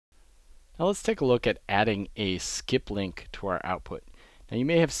Now let's take a look at adding a skip link to our output. Now you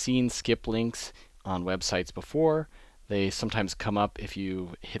may have seen skip links on websites before. They sometimes come up if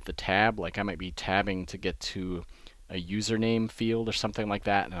you hit the tab, like I might be tabbing to get to a username field or something like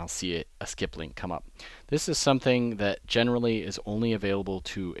that, and I'll see a skip link come up. This is something that generally is only available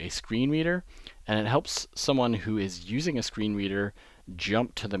to a screen reader, and it helps someone who is using a screen reader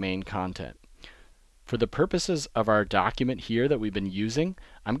jump to the main content. For the purposes of our document here that we've been using,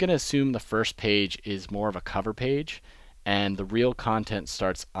 I'm going to assume the first page is more of a cover page, and the real content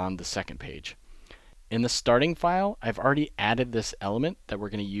starts on the second page. In the starting file, I've already added this element that we're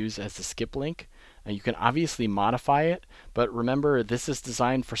going to use as the skip link. Now you can obviously modify it, but remember this is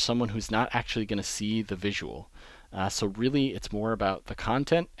designed for someone who's not actually going to see the visual. So really it's more about the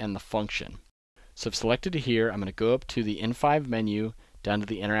content and the function. So I've selected it here. I'm going to go up to the In5 menu, down to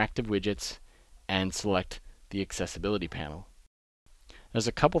the interactive widgets, and select the accessibility panel. There's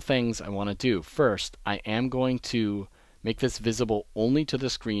a couple things I want to do. First, I am going to make this visible only to the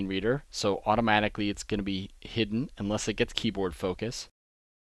screen reader, so automatically it's going to be hidden unless it gets keyboard focus.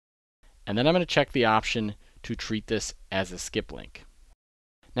 And then I'm going to check the option to treat this as a skip link.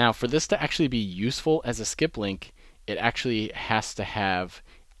 Now for this to actually be useful as a skip link, it actually has to have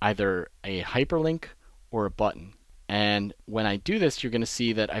either a hyperlink or a button. And when I do this, you're going to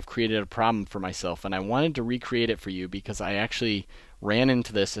see that I've created a problem for myself, and I wanted to recreate it for you because I actually ran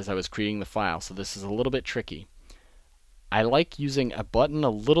into this as I was creating the file, so this is a little bit tricky. I like using a button a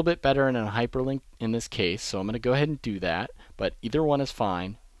little bit better than a hyperlink in this case, so I'm going to go ahead and do that, but either one is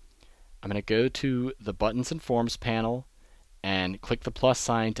fine. I'm going to go to the Buttons and Forms panel and click the plus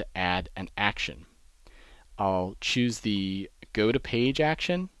sign to add an action. I'll choose the Go to Page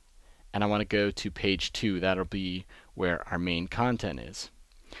action, and I want to go to page 2. That'll be where our main content is.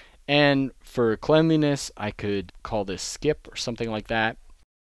 And for cleanliness, I could call this skip or something like that,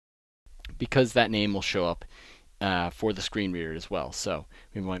 because that name will show up for the screen reader as well. So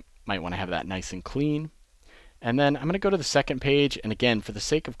we might want to have that nice and clean. And then I'm going to go to the second page, and again, for the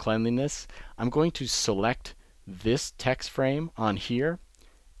sake of cleanliness, I'm going to select this text frame on here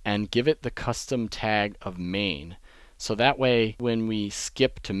and give it the custom tag of main. So that way, when we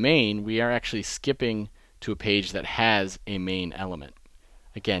skip to main, we are actually skipping to a page that has a main element.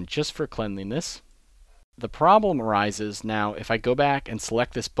 Again, just for cleanliness. The problem arises now if I go back and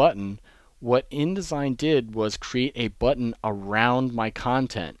select this button. What InDesign did was create a button around my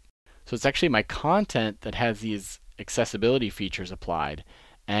content. So it's actually my content that has these accessibility features applied,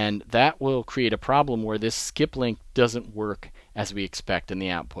 and that will create a problem where this skip link doesn't work as we expect in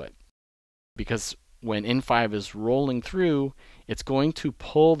the output. Because when In5 is rolling through, it's going to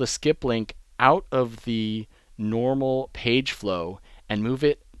pull the skip link out of the normal page flow and move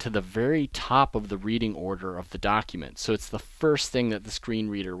it to the very top of the reading order of the document. So it's the first thing that the screen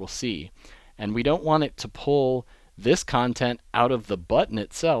reader will see. And we don't want it to pull this content out of the button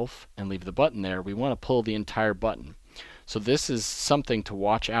itself and leave the button there. We want to pull the entire button. So this is something to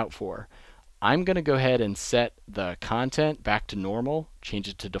watch out for. I'm going to go ahead and set the content back to normal, change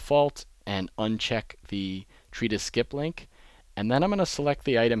it to default, and uncheck the treat as skip link. And then I'm going to select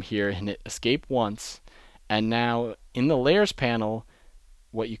the item here and hit escape once. And now in the layers panel,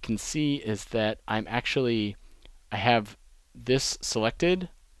 what you can see is that I have this selected,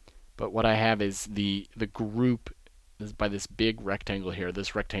 but what I have is the group by this big rectangle here,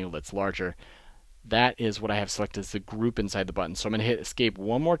 this rectangle that's larger. That is what I have selected as the group inside the button. So I'm going to hit escape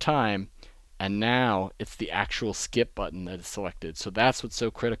one more time, and now it's the actual skip button that is selected. So that's what's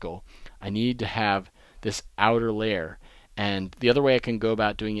so critical. I need to have this outer layer, and the other way I can go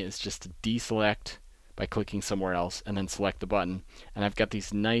about doing it is just to deselect by clicking somewhere else and then select the button, and I've got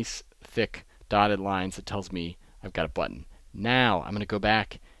these nice thick dotted lines that tells me I've got a button. Now I'm going to go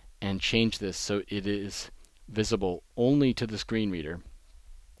back and change this so it is visible only to the screen reader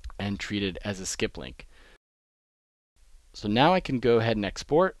and treated as a skip link. So now I can go ahead and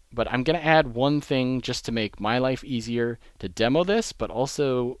export, but I'm going to add one thing just to make my life easier to demo this, but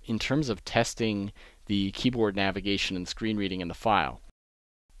also in terms of testing the keyboard navigation and screen reading in the file.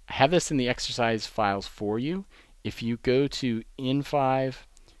 I have this in the exercise files for you. If you go to In5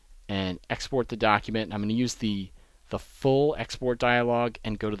 and export the document, I'm going to use the full export dialog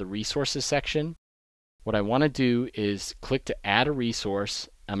and go to the resources section. What I want to do is click to add a resource.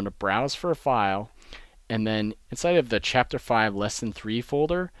 I'm going to browse for a file, and then inside of the chapter 5 lesson 3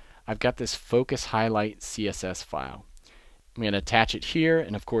 folder, I've got this focus highlight CSS file. I'm going to attach it here,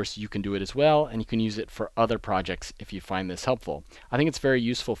 and of course you can do it as well, and you can use it for other projects if you find this helpful. I think it's very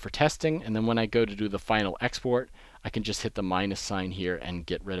useful for testing, and then when I go to do the final export, I can just hit the minus sign here and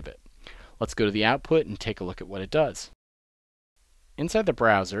get rid of it. Let's go to the output and take a look at what it does. Inside the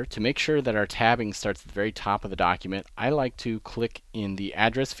browser, to make sure that our tabbing starts at the very top of the document, I like to click in the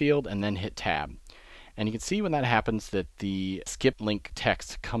address field and then hit tab. And you can see when that happens that the skip link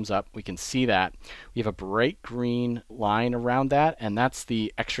text comes up. We can see that. We have a bright green line around that, and that's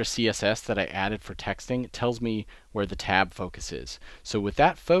the extra CSS that I added for texting. It tells me where the tab focus is. So with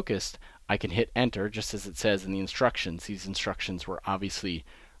that focused, I can hit enter just as it says in the instructions. These instructions were obviously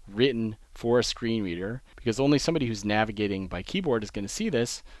written for a screen reader because only somebody who's navigating by keyboard is going to see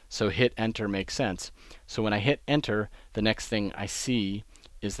this, so hit enter makes sense. So when I hit enter, the next thing I see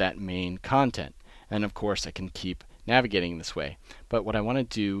is that main content. And of course I can keep navigating this way. But what I want to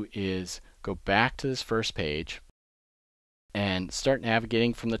do is go back to this first page and start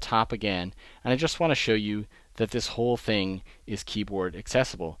navigating from the top again. And I just want to show you that this whole thing is keyboard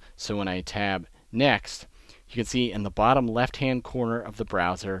accessible. So when I tab next, you can see in the bottom left hand corner of the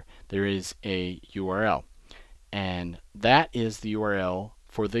browser there is a URL. And that is the URL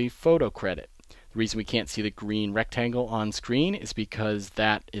for the photo credit. The reason we can't see the green rectangle on screen is because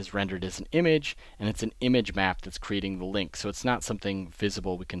that is rendered as an image, and it's an image map that's creating the link. So it's not something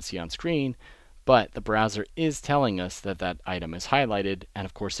visible we can see on screen, but the browser is telling us that that item is highlighted, and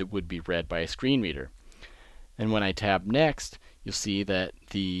of course it would be read by a screen reader. And when I tab next, you'll see that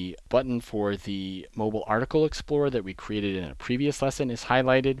the button for the mobile article explorer that we created in a previous lesson is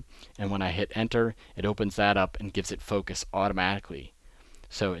highlighted, and when I hit enter, it opens that up and gives it focus automatically.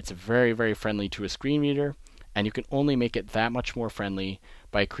 So it's very, very friendly to a screen reader, and you can only make it that much more friendly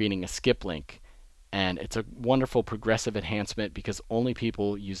by creating a skip link. And it's a wonderful progressive enhancement because only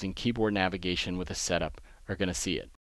people using keyboard navigation with a setup are going to see it.